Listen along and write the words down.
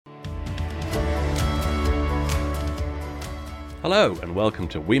Hello and welcome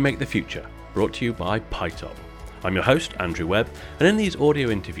to We Make the Future, brought to you by PyTop. I'm your host, Andrew Webb, and in these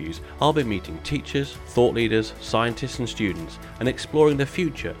audio interviews I'll be meeting teachers, thought leaders, scientists and students and exploring the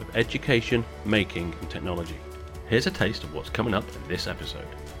future of education, making and technology. Here's a taste of what's coming up in this episode.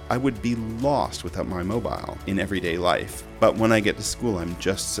 I would be lost without my mobile in everyday life, but when I get to school I'm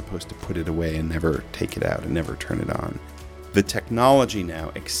just supposed to put it away and never take it out and never turn it on. The technology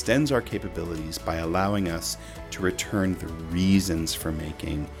now extends our capabilities by allowing us to return the reasons for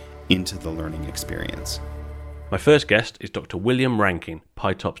making into the learning experience. My first guest is Dr. William Rankin,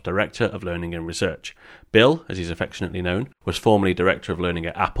 PyTop's Director of Learning and Research. Bill, as he's affectionately known, was formerly Director of Learning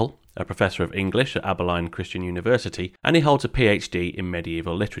at Apple, a Professor of English at Abilene Christian University, and he holds a PhD in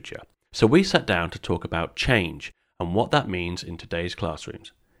medieval literature. So we sat down to talk about change and what that means in today's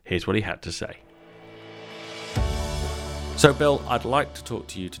classrooms. Here's what he had to say. So Bill, I'd like to talk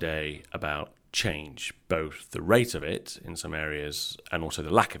to you today about change, both the rate of it in some areas and also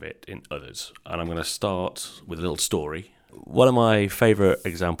the lack of it in others. And I'm going to start with a little story. One of my favourite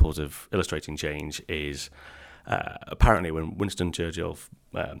examples of illustrating change is apparently when Winston Churchill,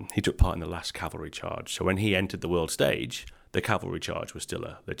 he took part in the last cavalry charge. So when he entered the world stage, the cavalry charge was still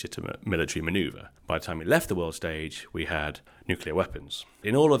a legitimate military manoeuvre. By the time he left the world stage, we had nuclear weapons.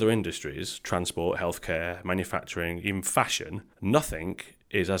 In all other industries, transport, healthcare, manufacturing, even fashion, nothing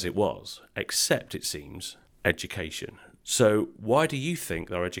is as it was, except, it seems, education. So why do you think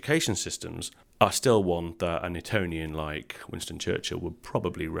our education systems are still one that an Etonian like Winston Churchill would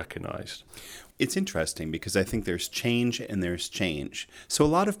probably recognise? It's interesting because I think there's change and there's change. So a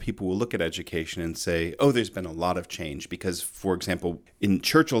lot of people will look at education and say, oh, there's been a lot of change because, for example, in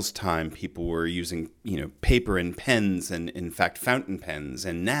Churchill's time, people were using, paper and pens and, in fact, fountain pens.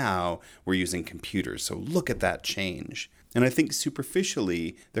 And now we're using computers. So look at that change. And I think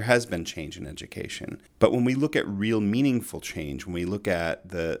superficially, there has been change in education. But when we look at real meaningful change, when we look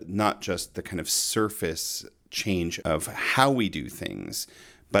at not just the kind of surface change of how we do things,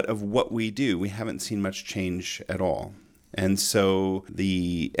 but of what we do, we haven't seen much change at all. And so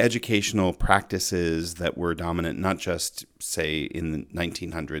the educational practices that were dominant, not just, say, in the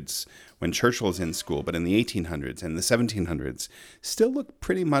 1900s when Churchill was in school, but in the 1800s and the 1700s, still look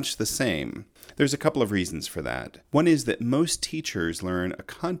pretty much the same. There's a couple of reasons for that. One is that most teachers learn a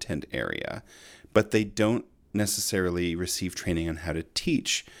content area, but they don't necessarily receive training on how to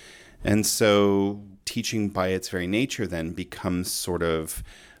teach. And so teaching by its very nature then becomes sort of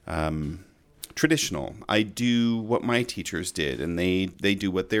traditional. I do what my teachers did, and they do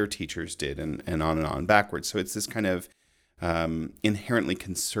what their teachers did, and on backwards. So it's this kind of inherently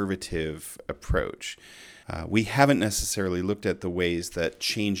conservative approach. We haven't necessarily looked at the ways that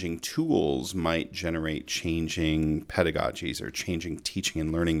changing tools might generate changing pedagogies or changing teaching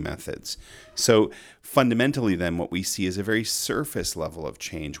and learning methods. So fundamentally then what we see is a very surface level of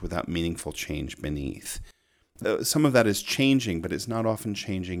change without meaningful change beneath. Some of that is changing, but it's not often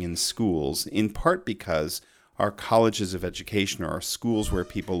changing in schools, in part because our colleges of education or our schools where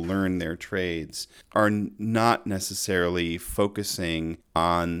people learn their trades are not necessarily focusing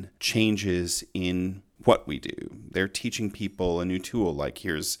on changes in what we do. They're teaching people a new tool, like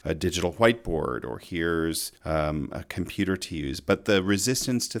here's a digital whiteboard or here's a computer to use. But the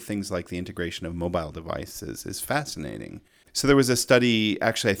resistance to things like the integration of mobile devices is fascinating. So there was a study,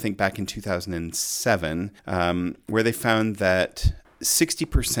 actually I think back in 2007, where they found that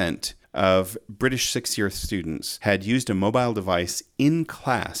 60% of British sixth-year students had used a mobile device in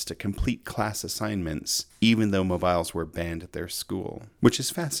class to complete class assignments, even though mobiles were banned at their school, which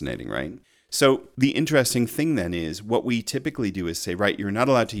is fascinating, right? So the interesting thing then is what we typically do is say, right, you're not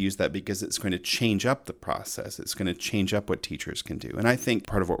allowed to use that because it's going to change up the process. It's going to change up what teachers can do. And I think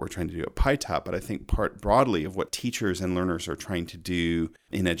part of what we're trying to do at PyTop, but I think part broadly of what teachers and learners are trying to do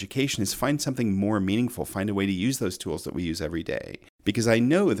in education is find something more meaningful, find a way to use those tools that we use every day. Because I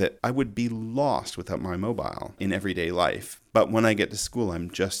know that I would be lost without my mobile in everyday life. But when I get to school,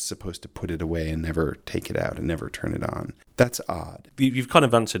 I'm just supposed to put it away and never take it out and never turn it on. That's odd. You've kind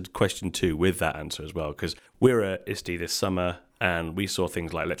of answered question 2 with that answer as well, because we're at ISTE this summer and we saw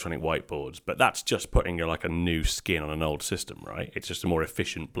things like electronic whiteboards, but that's just putting like a new skin on an old system, right? It's just a more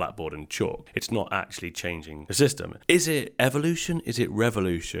efficient blackboard and chalk. It's not actually changing the system. Is it evolution? Is it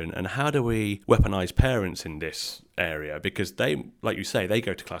revolution? And how do we weaponize parents in this area? Because they, like you say, they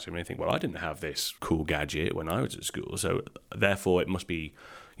go to classroom and they think, well, I didn't have this cool gadget when I was at school, so therefore it must be,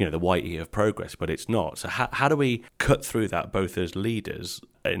 the white heat of progress, but it's not. So how do we cut through that both as leaders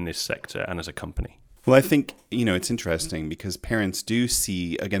in this sector and as a company? Well, I think, it's interesting because parents do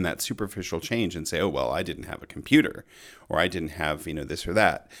see, again, that superficial change and say, oh, well, I didn't have a computer or I didn't have, this or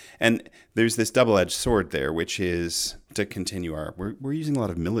that. And there's this double-edged sword there, which is to continue we're using a lot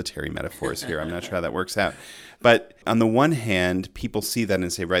of military metaphors here. I'm not sure how that works out. But on the one hand, people see that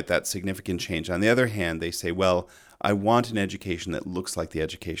and say, right, that's significant change. On the other hand, they say, well, I want an education that looks like the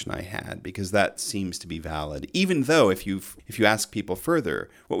education I had, because that seems to be valid. Even though if you ask people further,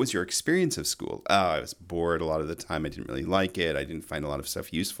 what was your experience of school? Oh, I was bored a lot of the time. I didn't really like it. I didn't find a lot of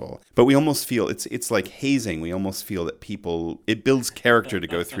stuff useful. But we almost feel it's like hazing. We almost feel that it builds character to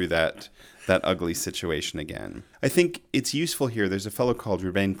go through that ugly situation again. I think it's useful here. There's a fellow called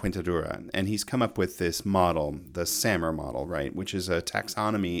Ruben Puentedura, and he's come up with this model, the SAMR model, right, which is a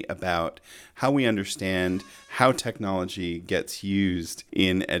taxonomy about how we understand how technology gets used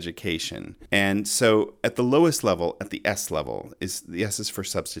in education. And so at the lowest level, at the S level, the S is for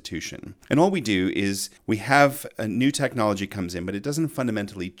substitution. And all we do is we have a new technology comes in, but it doesn't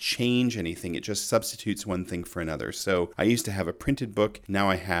fundamentally change anything. It just substitutes one thing for another. So I used to have a printed book. Now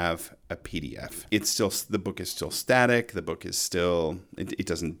I have a PDF. The book is still static. The book is still, it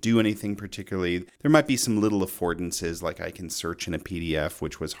doesn't do anything particularly. There might be some little affordances, like I can search in a PDF,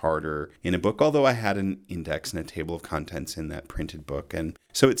 which was harder in a book, although I had an index and a table of contents in that printed book. And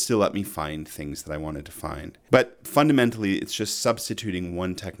so it still let me find things that I wanted to find. But fundamentally, it's just substituting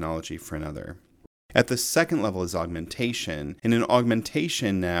one technology for another. At the second level is augmentation. And in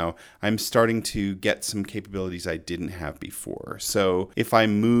augmentation now, I'm starting to get some capabilities I didn't have before. So if I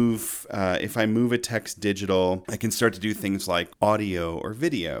move a text digital, I can start to do things like audio or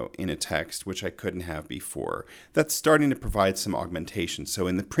video in a text, which I couldn't have before. That's starting to provide some augmentation. So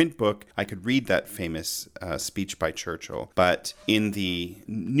in the print book, I could read that famous speech by Churchill. But in the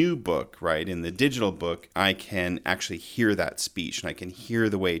new book, right, in the digital book, I can actually hear that speech, and I can hear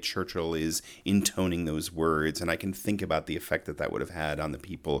the way Churchill is intoning those words, and I can think about the effect that would have had on the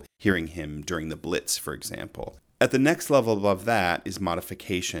people hearing him during the Blitz, for example. At the next level above that is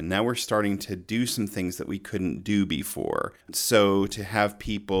modification. Now we're starting to do some things that we couldn't do before. So to have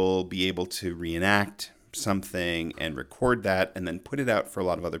people be able to reenact something and record that and then put it out for a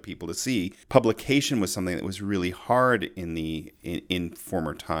lot of other people to see. Publication was something that was really hard in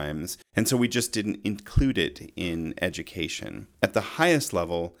former times, and so we just didn't include it in education. At the highest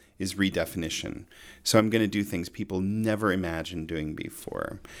level is redefinition. So I'm going to do things people never imagined doing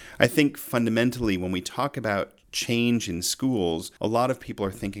before. I think fundamentally when we talk about change in schools, a lot of people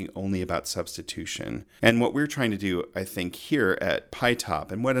are thinking only about substitution. And what we're trying to do, I think, here at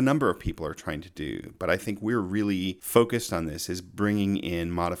PyTop, and what a number of people are trying to do, but I think we're really focused on this, is bringing in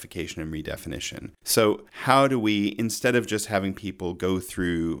modification and redefinition. So how do we, instead of just having people go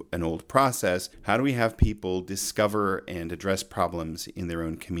through an old process, how do we have people discover and address problems in their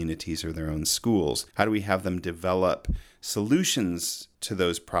own communities or their own schools? How do we have them develop solutions to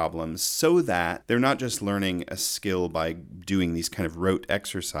those problems so that they're not just learning a skill by doing these kind of rote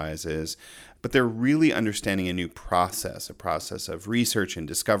exercises, but they're really understanding a new process, a process of research and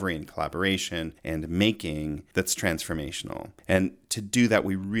discovery and collaboration and making that's transformational. And to do that,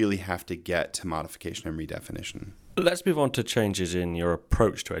 we really have to get to modification and redefinition. Let's move on to changes in your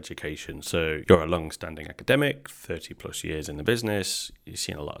approach to education. So you're a long-standing academic, 30 plus years in the business, you've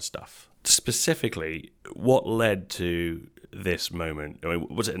seen a lot of stuff. Specifically, what led to this moment? I mean,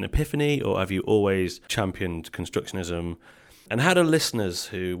 was it an epiphany, or have you always championed constructionism? And how do listeners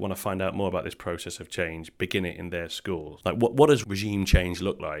who want to find out more about this process of change begin it in their schools? Like, what does regime change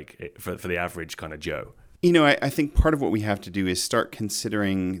look like for the average kind of Joe? I think part of what we have to do is start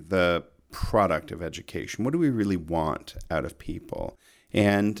considering the product of education. What do we really want out of people?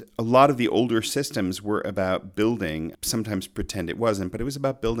 And a lot of the older systems were about building, sometimes pretend it wasn't, but it was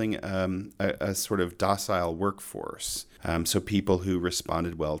about building a sort of docile workforce. So people who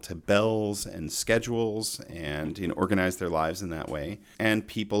responded well to bells and schedules and organized their lives in that way. And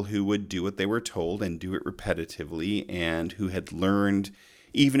people who would do what they were told and do it repetitively, and who had learned,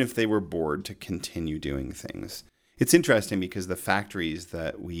 even if they were bored, to continue doing things. It's interesting because the factories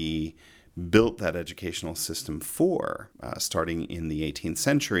that we built that educational system for, starting in the 18th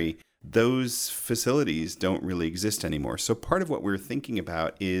century, those facilities don't really exist anymore. So part of what we're thinking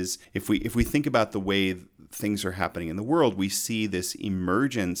about is, if we think about the way things are happening in the world, we see this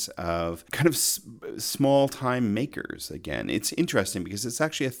emergence of kind of small-time makers again. It's interesting because it's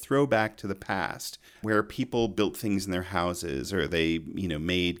actually a throwback to the past where people built things in their houses, or they,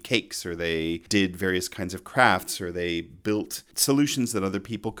 made cakes, or they did various kinds of crafts, or they built solutions that other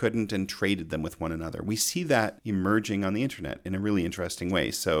people couldn't and traded them with one another. We see that emerging on the internet in a really interesting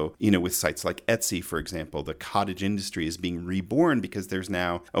way. So, with sites like Etsy, for example, the cottage industry is being reborn because there's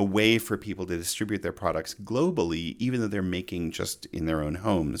now a way for people to distribute their products globally, even though they're making just in their own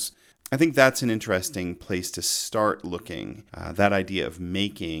homes. I think that's an interesting place to start looking, that idea of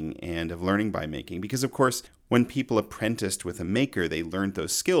making and of learning by making. Because, of course, when people apprenticed with a maker, they learned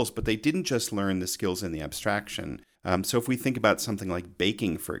those skills, but they didn't just learn the skills in the abstraction. So if we think about something like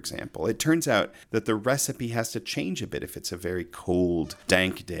baking, for example, it turns out that the recipe has to change a bit if it's a very cold,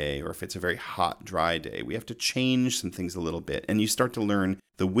 dank day, or if it's a very hot, dry day. We have to change some things a little bit, and you start to learn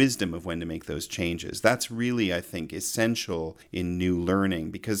the wisdom of when to make those changes. That's really, I think, essential in new learning,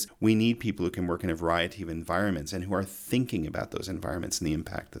 because we need people who can work in a variety of environments and who are thinking about those environments and the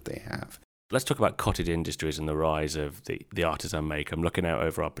impact that they have. Let's talk about cottage industries and the rise of the artisan maker. I'm looking out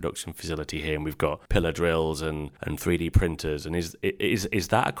over our production facility here, and we've got pillar drills and 3D printers. And is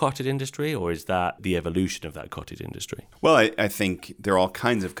that a cottage industry, or is that the evolution of that cottage industry? Well, I think there are all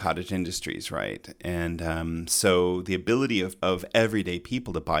kinds of cottage industries, right? And so the ability of everyday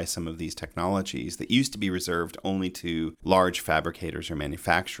people to buy some of these technologies that used to be reserved only to large fabricators or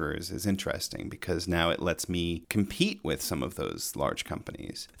manufacturers is interesting, because now it lets me compete with some of those large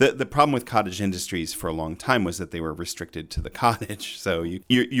companies. The problem with cottage industries for a long time was that they were restricted to the cottage. So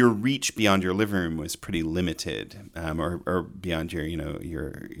your reach beyond your living room was pretty limited, or beyond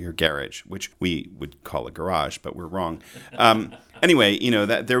your garage, which we would call a garage, but we're wrong. Anyway,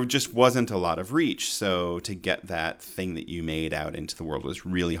 that there just wasn't a lot of reach. So to get that thing that you made out into the world was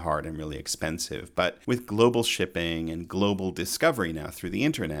really hard and really expensive. But with global shipping and global discovery now through the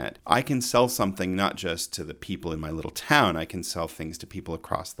internet, I can sell something not just to the people in my little town. I can sell things to people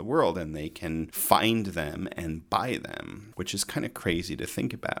across the world, and they can find them and buy them, which is kind of crazy to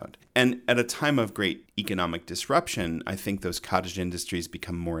think about. And at a time of great economic disruption, I think those cottage industries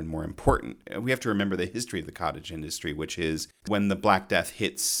become more and more important. We have to remember the history of the cottage industry, which is when the Black Death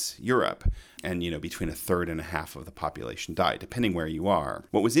hits Europe, and between a third and a half of the population died, depending where you are.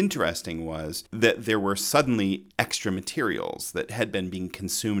 What was interesting was that there were suddenly extra materials that had been being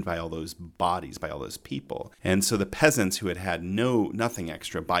consumed by all those bodies, by all those people. And so the peasants who had nothing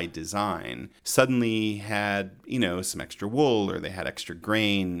extra by design suddenly had, some extra wool, or they had extra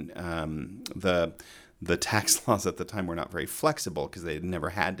grain. The tax laws at the time were not very flexible because they had never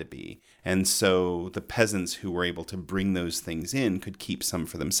had to be. And so the peasants who were able to bring those things in could keep some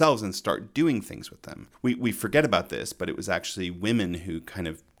for themselves and start doing things with them. We forget about this, but it was actually women who kind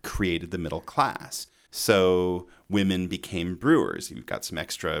of created the middle class. So women became brewers. You've got some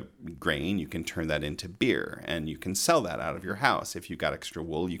extra grain, you can turn that into beer, and you can sell that out of your house. If you've got extra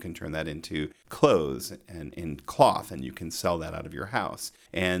wool, you can turn that into clothes and in cloth, and you can sell that out of your house.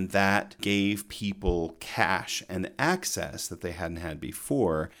 And that gave people cash and access that they hadn't had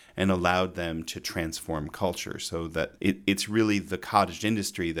before, and allowed them to transform culture. So that it's really the cottage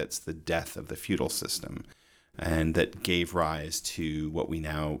industry that's the death of the feudal system, and that gave rise to what we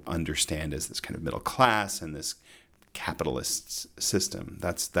now understand as this kind of middle class and this capitalist system.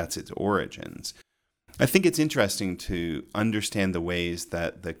 That's its origins. I think it's interesting to understand the ways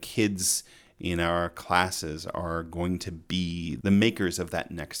that the kids in our classes are going to be the makers of that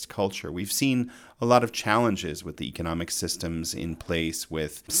next culture. We've seen a lot of challenges with the economic systems in place,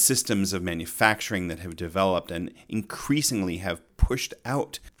 with systems of manufacturing that have developed and increasingly have pushed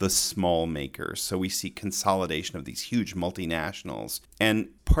out the small makers. So we see consolidation of these huge multinationals. And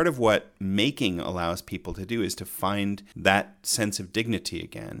part of what making allows people to do is to find that sense of dignity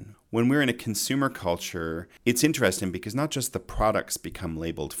again. When we're in a consumer culture, it's interesting because not just the products become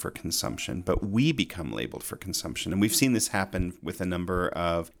labeled for consumption, but we become labeled for consumption. And we've seen this happen with a number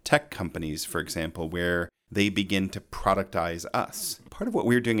of tech companies, for example, where they begin to productize us. Part of what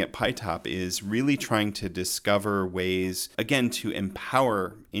we're doing at PyTop is really trying to discover ways, again, to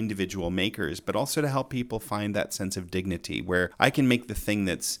empower individual makers, but also to help people find that sense of dignity, where I can make the thing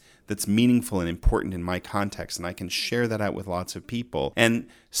that's meaningful and important in my context, and I can share that out with lots of people. And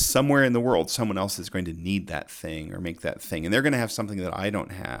somewhere in the world, someone else is going to need that thing or make that thing, and they're going to have something that I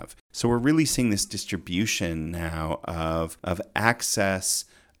don't have. So we're really seeing this distribution now of access,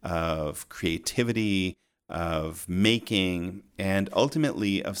 of creativity, of making, and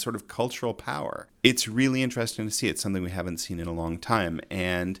ultimately of sort of cultural power. It's really interesting to see. It's something we haven't seen in a long time.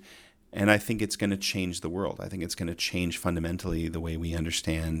 And I think it's going to change the world. I think it's going to change fundamentally the way we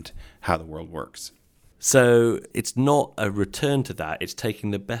understand how the world works. So it's not a return to that. It's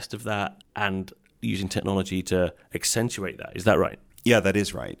taking the best of that and using technology to accentuate that. Is that right? Yeah, that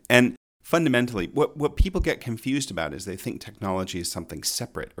is right. And fundamentally, what people get confused about is they think technology is something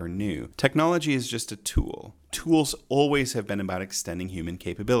separate or new. Technology is just a tool. Tools always have been about extending human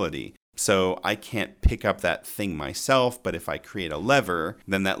capability. So I can't pick up that thing myself, but if I create a lever,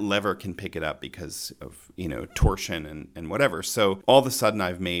 then that lever can pick it up because of, torsion and whatever. So all of a sudden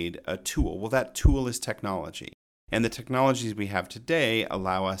I've made a tool. Well, that tool is technology. And the technologies we have today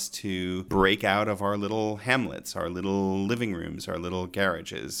allow us to break out of our little hamlets, our little living rooms, our little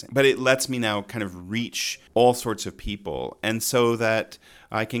garages. But it lets me now kind of reach all sorts of people. And so that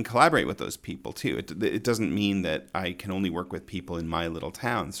I can collaborate with those people too. It doesn't mean that I can only work with people in my little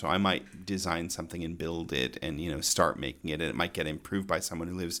town. So I might design something and build it and, start making it. And it might get improved by someone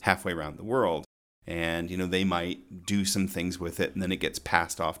who lives halfway around the world. And, they might do some things with it, and then it gets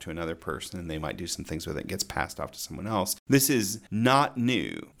passed off to another person, and they might do some things with it, and gets passed off to someone else. This is not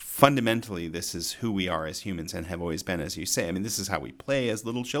new. Fundamentally, this is who we are as humans and have always been, as you say. I mean, this is how we play as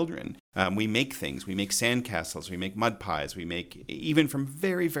little children. We make things. We make sandcastles. We make mud pies. We make, even from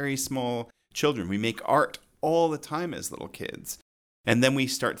very, very small children, we make art all the time as little kids. And then we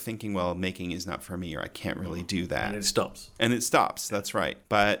start thinking, well, making is not for me, or I can't really do that. And it stops. And it stops, that's right.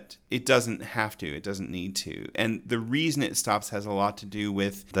 But it doesn't have to, it doesn't need to. And the reason it stops has a lot to do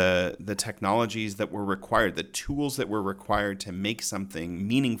with the technologies that were required, the tools that were required to make something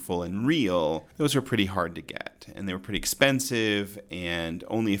meaningful and real. Those were pretty hard to get, and they were pretty expensive, and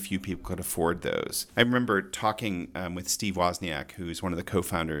only a few people could afford those. I remember talking with Steve Wozniak, who's one of the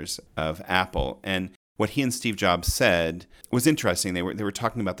co-founders of Apple, and what he and Steve Jobs said was interesting. They were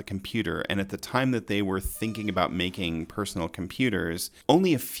talking about the computer, and at the time that they were thinking about making personal computers,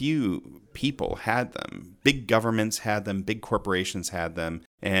 only a few people had them. Big governments had them, big corporations had them,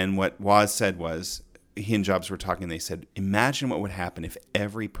 and what Woz said was, he and Jobs were talking, and they said, imagine what would happen if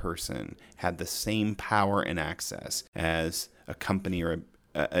every person had the same power and access as a company or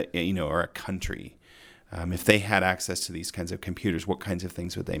a country. If they had access to these kinds of computers, what kinds of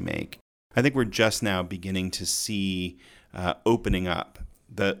things would they make? I think we're just now beginning to see opening up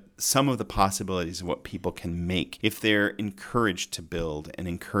some of the possibilities of what people can make if they're encouraged to build and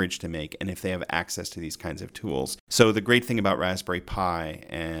encouraged to make, and if they have access to these kinds of tools. So the great thing about Raspberry Pi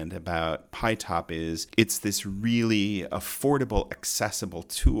and about PiTop is it's this really affordable, accessible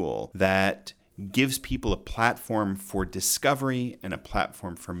tool that gives people a platform for discovery and a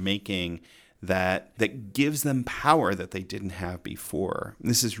platform for making that gives them power that they didn't have before.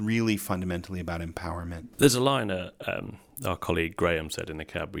 This is really fundamentally about empowerment. There's a line our colleague Graham said in the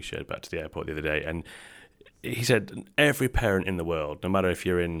cab we shared back to the airport the other day, and he said every parent in the world, no matter if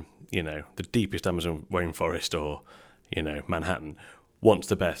you're in the deepest Amazon rainforest or Manhattan, wants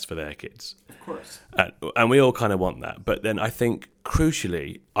the best for their kids. Of course. And we all kind of want that. But then I think,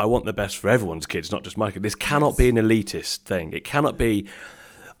 crucially, I want the best for everyone's kids, not just my kids. This cannot be an elitist thing. It cannot be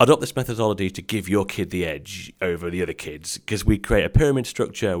adopt this methodology to give your kid the edge over the other kids, because we create a pyramid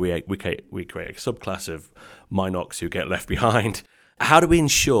structure, we create a subclass of Minocs who get left behind. How do we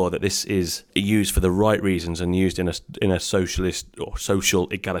ensure that this is used for the right reasons and used in a socialist or social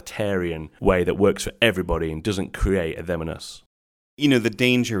egalitarian way that works for everybody and doesn't create a them and us? The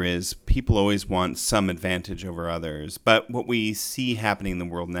danger is people always want some advantage over others. But what we see happening in the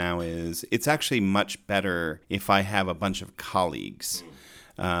world now is it's actually much better if I have a bunch of colleagues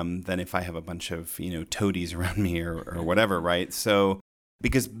than if I have a bunch of, toadies around me or whatever, right? So,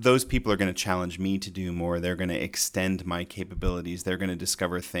 because those people are going to challenge me to do more. They're going to extend my capabilities. They're going to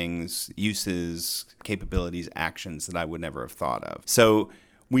discover things, uses, capabilities, actions that I would never have thought of. So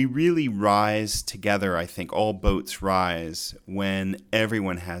we really rise together, I think. All boats rise when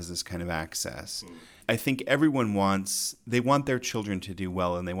everyone has this kind of access. I think everyone want their children to do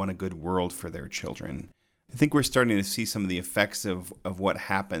well, and they want a good world for their children. I think we're starting to see some of the effects of what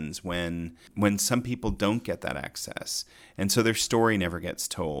happens when some people don't get that access. And so their story never gets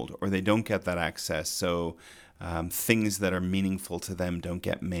told, or they don't get that access. So things that are meaningful to them don't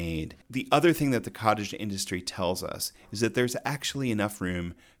get made. The other thing that the cottage industry tells us is that there's actually enough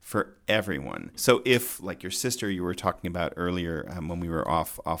room for everyone. So if, like your sister you were talking about earlier when we were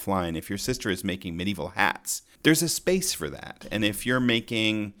offline, if your sister is making medieval hats, there's a space for that. And if you're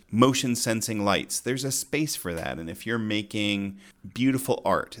making motion sensing lights, there's a space for that. And if you're making beautiful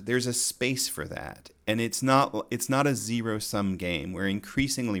art, there's a space for that. And it's not a zero-sum game. We're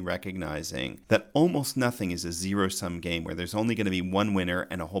increasingly recognizing that almost nothing is a zero-sum game where there's only going to be one winner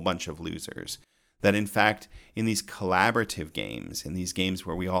and a whole bunch of losers. That in fact, in these collaborative games, in these games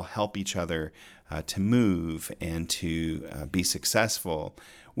where we all help each other to move and to be successful,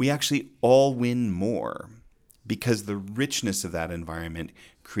 we actually all win more because the richness of that environment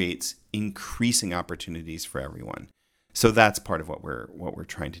creates increasing opportunities for everyone. So that's part of what we're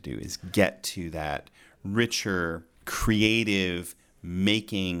trying to do, is get to that richer, creative,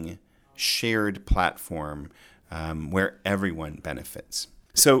 making, shared platform where everyone benefits.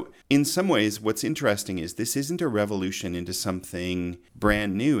 So in some ways, what's interesting is this isn't a revolution into something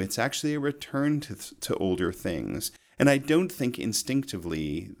brand new. It's actually a return to older things. And I don't think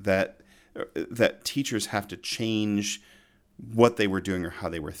instinctively that teachers have to change what they were doing or how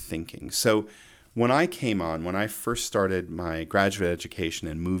they were thinking. So when I first started my graduate education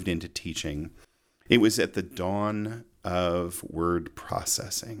and moved into teaching, it was at the dawn of word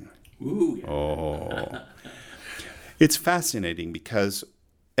processing. Ooh. Yeah. Oh. It's fascinating because,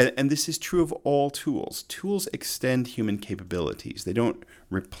 and this is true of all tools. Tools extend human capabilities. They don't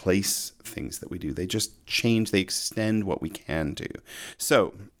replace things that we do. They just change, they extend what we can do.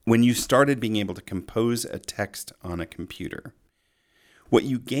 So when you started being able to compose a text on a computer, what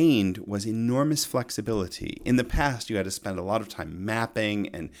you gained was enormous flexibility. In the past, you had to spend a lot of time mapping.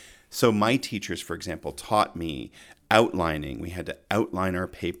 And so my teachers, for example, taught me outlining. We had to outline our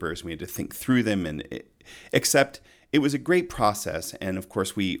papers. We had to think through them. Except it was a great process. And of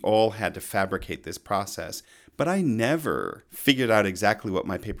course, we all had to fabricate this process. But I never figured out exactly what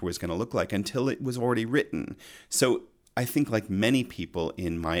my paper was going to look like until it was already written. So I think like many people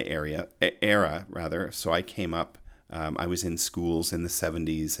in my era, so I came up, I was in schools in the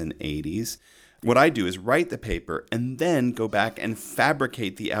 70s and 80s. What I do is write the paper and then go back and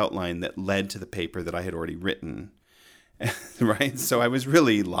fabricate the outline that led to the paper that I had already written. Right? So I was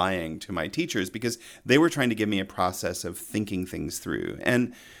really lying to my teachers because they were trying to give me a process of thinking things through.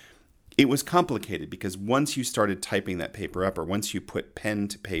 And it was complicated because once you started typing that paper up, or once you put pen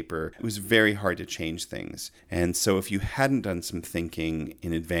to paper, it was very hard to change things. And so if you hadn't done some thinking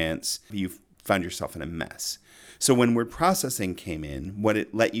in advance, you found yourself in a mess. So when word processing came in, what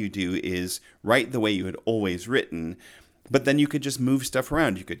it let you do is write the way you had always written, but then you could just move stuff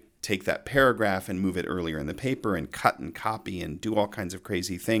around. You could take that paragraph and move it earlier in the paper and cut and copy and do all kinds of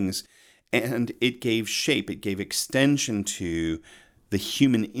crazy things. And it gave shape, it gave extension to the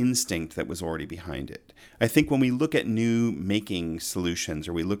human instinct that was already behind it. I think when we look at new making solutions,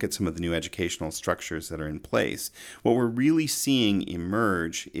 or we look at some of the new educational structures that are in place, what we're really seeing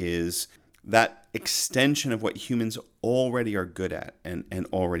emerge is that extension of what humans already are good at and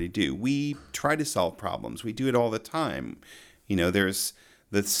already do. We try to solve problems. We do it all the time. There's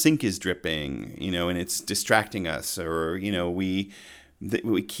the sink is dripping, and it's distracting us, or, we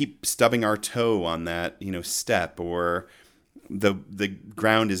keep stubbing our toe on that, step, or the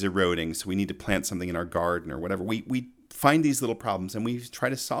ground is eroding, so we need to plant something in our garden or whatever. We find these little problems and we try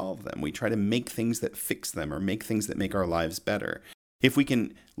to solve them. We try to make things that fix them or make things that make our lives better. If we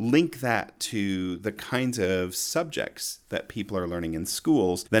can link that to the kinds of subjects that people are learning in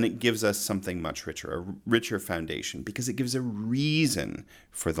schools, then it gives us something much richer, a richer foundation, because it gives a reason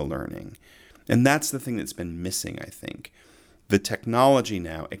for the learning. And that's the thing that's been missing, I think. The technology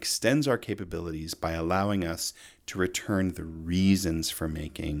now extends our capabilities by allowing us to return the reasons for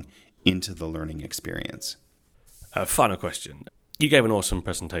making into the learning experience. Final question. You gave an awesome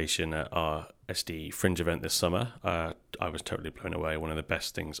presentation at our SD Fringe event this summer. I was totally blown away. One of the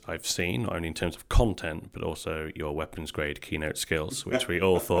best things I've seen, not only in terms of content, but also your weapons grade keynote skills, which we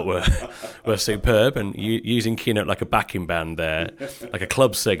all thought were superb. And using keynote like a backing band there, like a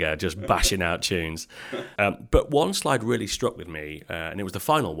club singer, just bashing out tunes. But one slide really struck with me, and it was the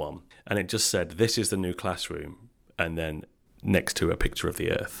final one. And it just said, "This is the new classroom," and then next to a picture of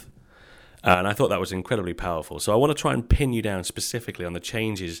the Earth. And I thought that was incredibly powerful. So I want to try and pin you down specifically on the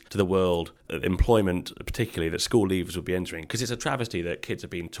changes to the world, employment particularly, that school leavers will be entering. Because it's a travesty that kids are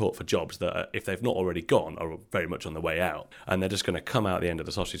being taught for jobs that, if they've not already gone, are very much on the way out. And they're just going to come out the end of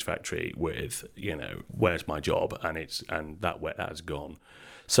the sausage factory with, where's my job? And that has gone.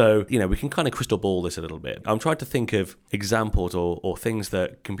 So, we can kind of crystal ball this a little bit. I'm trying to think of examples or things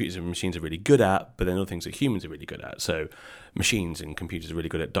that computers and machines are really good at, but then other things that humans are really good at. So machines and computers are really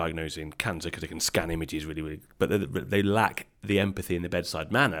good at diagnosing cancer because they can scan images really, but they lack the empathy and the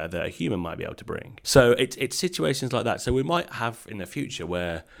bedside manner that a human might be able to bring. So it's situations like that. So we might have in the future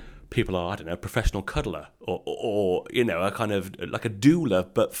where people are, a professional cuddler or a kind of like a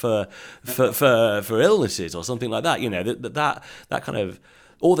doula, but for illnesses or something like that. That kind of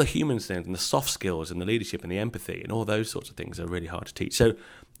all the human things and the soft skills and the leadership and the empathy and all those sorts of things are really hard to teach. So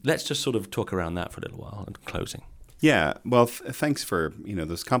let's just sort of talk around that for a little while in closing. Yeah, well, thanks for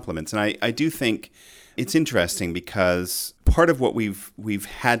those compliments, and I do think it's interesting because part of what we've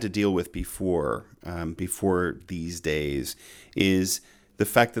had to deal with before these days is the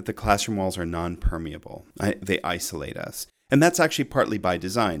fact that the classroom walls are non-permeable. They isolate us, and that's actually partly by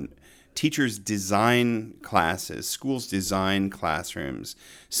design. Teachers design classes, schools design classrooms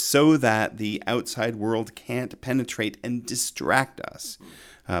so that the outside world can't penetrate and distract us.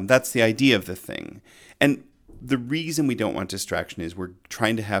 That's the idea of the thing. And the reason we don't want distraction is we're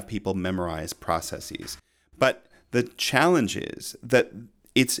trying to have people memorize processes. But the challenge is that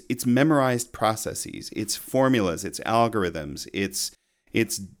it's memorized processes, it's formulas, it's algorithms,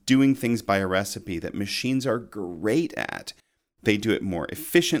 it's doing things by a recipe that machines are great at. They do it more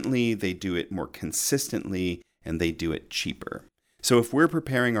efficiently, they do it more consistently, and they do it cheaper. So if we're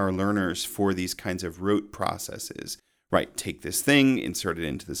preparing our learners for these kinds of rote processes, right, take this thing, insert it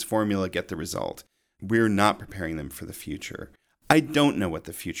into this formula, get the result, we're not preparing them for the future. I don't know what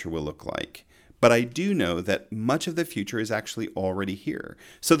the future will look like, but I do know that much of the future is actually already here.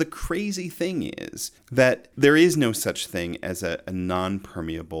 So the crazy thing is that there is no such thing as a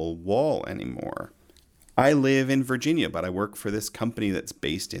non-permeable wall anymore. I live in Virginia, but I work for this company that's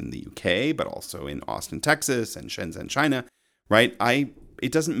based in the UK, but also in Austin, Texas, and Shenzhen, China, right?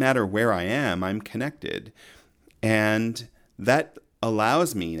 It doesn't matter where I am, I'm connected. And that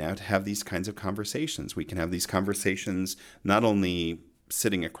allows me now to have these kinds of conversations. We can have these conversations not only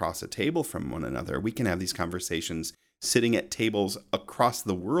sitting across a table from one another, we can have these conversations sitting at tables across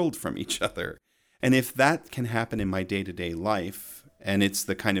the world from each other. And if that can happen in my day-to-day life, and it's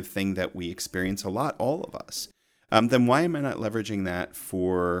the kind of thing that we experience a lot, all of us, then why am I not leveraging that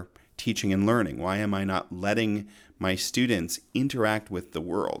for teaching and learning? Why am I not letting my students interact with the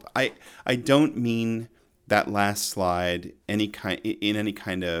world? I don't mean that last slide in any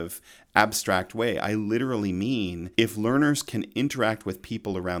kind of abstract way. I literally mean if learners can interact with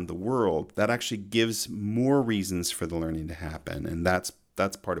people around the world, that actually gives more reasons for the learning to happen. And that's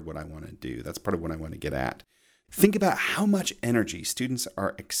part of what I want to do. That's part of what I want to get at. Think about how much energy students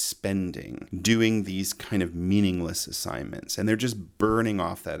are expending doing these kind of meaningless assignments, and they're just burning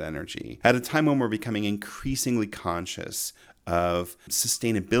off that energy at a time when we're becoming increasingly conscious of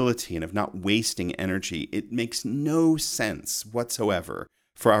sustainability and of not wasting energy. It makes no sense whatsoever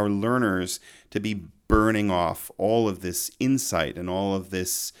for our learners to be burning off all of this insight and all of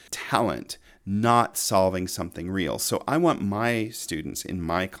this talent not solving something real. So I want my students in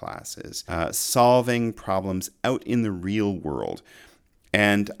my classes solving problems out in the real world.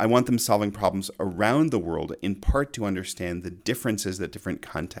 And I want them solving problems around the world, in part to understand the differences that different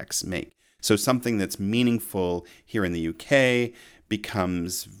contexts make. So something that's meaningful here in the UK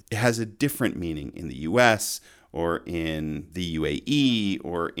has a different meaning in the US or in the UAE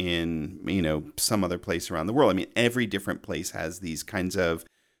or in, some other place around the world. I mean, every different place has these kinds of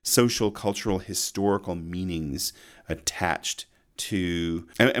social, cultural, historical meanings attached to,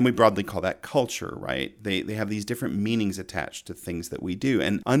 and we broadly call that culture, right? They have these different meanings attached to things that we do.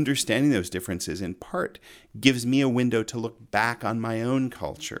 And understanding those differences in part gives me a window to look back on my own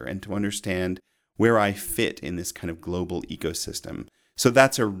culture and to understand where I fit in this kind of global ecosystem. So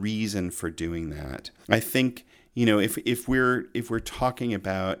that's a reason for doing that. I think, if we're talking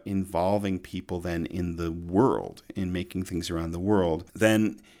about involving people then in the world, in making things around the world,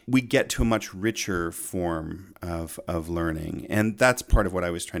 then we get to a much richer form of learning. And that's part of what I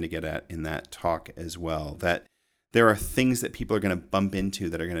was trying to get at in that talk as well, that there are things that people are going to bump into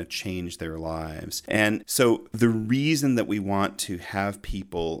that are going to change their lives. And so the reason that we want to have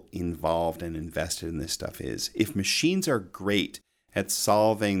people involved and invested in this stuff is if machines are great at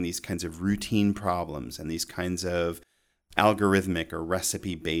solving these kinds of routine problems and these kinds of algorithmic or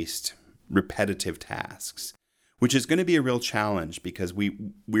recipe-based repetitive tasks, which is going to be a real challenge because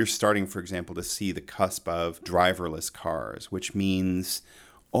we're starting, for example, to see the cusp of driverless cars, which means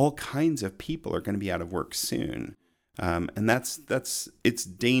all kinds of people are going to be out of work soon. And it's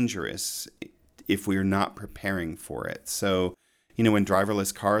dangerous if we're not preparing for it. So, when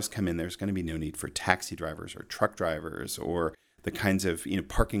driverless cars come in, there's going to be no need for taxi drivers or truck drivers or the kinds of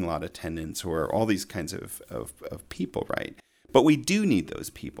parking lot attendants or all these kinds of people, right? But we do need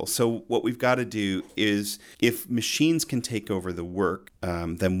those people. So what we've got to do is, if machines can take over the work,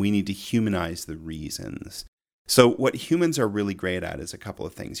 then we need to humanize the reasons. So what humans are really great at is a couple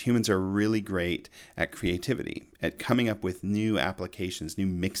of things. Humans are really great at creativity, at coming up with new applications, new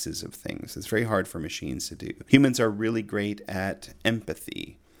mixes of things. It's very hard for machines to do. Humans are really great at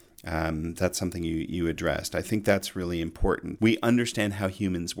empathy. That's something you addressed. I think that's really important. We understand how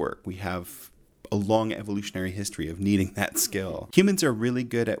humans work. We have a long evolutionary history of needing that skill. Humans are really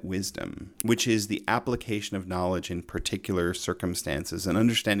good at wisdom, which is the application of knowledge in particular circumstances and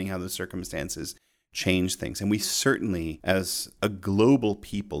understanding how those circumstances change things. And we certainly, as a global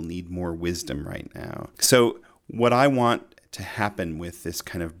people, need more wisdom right now. So what I want to happen with this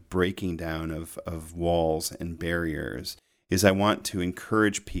kind of breaking down of walls and barriers is I want to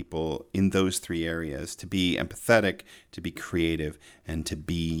encourage people in those three areas to be empathetic, to be creative, and to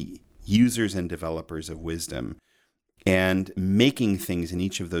be users and developers of wisdom. And making things in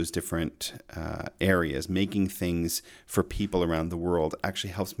each of those different areas, making things for people around the world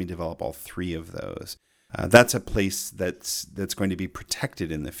actually helps me develop all three of those. That's a place that's going to be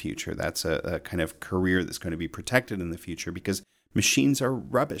protected in the future. That's a kind of career that's going to be protected in the future because machines are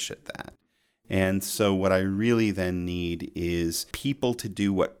rubbish at that. And so what I really then need is people to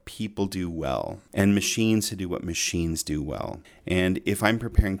do what people do well and machines to do what machines do well. And if I'm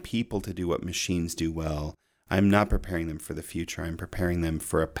preparing people to do what machines do well, I'm not preparing them for the future. I'm preparing them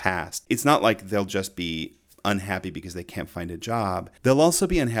for a past. It's not like they'll just be unhappy because they can't find a job. They'll also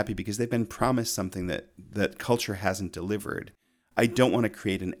be unhappy because they've been promised something that culture hasn't delivered. I don't want to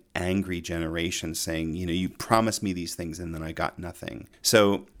create an angry generation saying, you promised me these things and then I got nothing.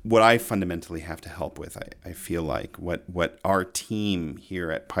 So what I fundamentally have to help with, I feel like what our team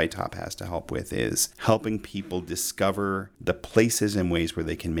here at PyTop has to help with is helping people discover the places and ways where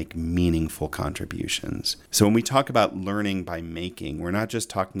they can make meaningful contributions. So when we talk about learning by making, we're not just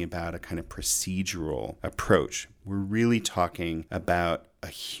talking about a kind of procedural approach. We're really talking about a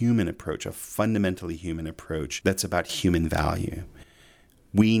human approach, a fundamentally human approach that's about human value.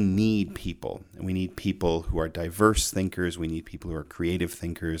 We need people, and we need people who are diverse thinkers. We need people who are creative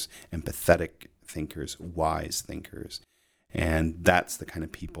thinkers, empathetic thinkers, wise thinkers. And that's the kind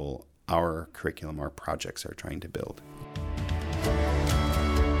of people our curriculum, our projects are trying to build.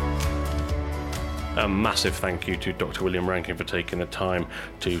 A massive thank you to Dr. William Rankin for taking the time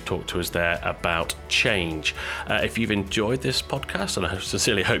to talk to us there about change. If you've enjoyed this podcast, and I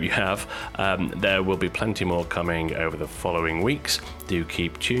sincerely hope you have, there will be plenty more coming over the following weeks. Do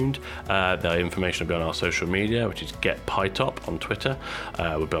keep tuned. The information will be on our social media, which is Get PyTop on Twitter.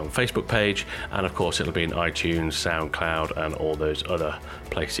 We'll be on the Facebook page, and of course it'll be in iTunes, SoundCloud, and all those other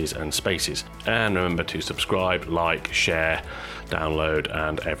places and spaces. And remember to subscribe, like, share, download,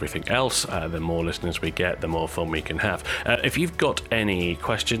 and everything else. The more listeners we get, the more fun we can have. If you've got any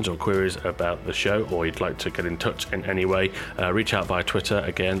questions or queries about the show, or you'd like to get in touch in any way, reach out via Twitter.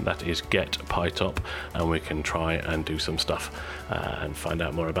 Again, that is Get PyTop, and we can try and do some stuff and find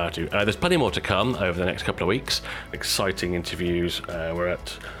out more about you. There's plenty more to come over the next couple of weeks. Exciting interviews. We're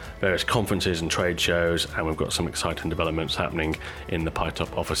at various conferences and trade shows, and we've got some exciting developments happening in the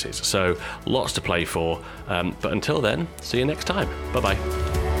PyTop offices. So lots to play for. But until then, see you next time.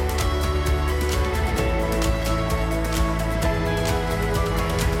 Bye-bye.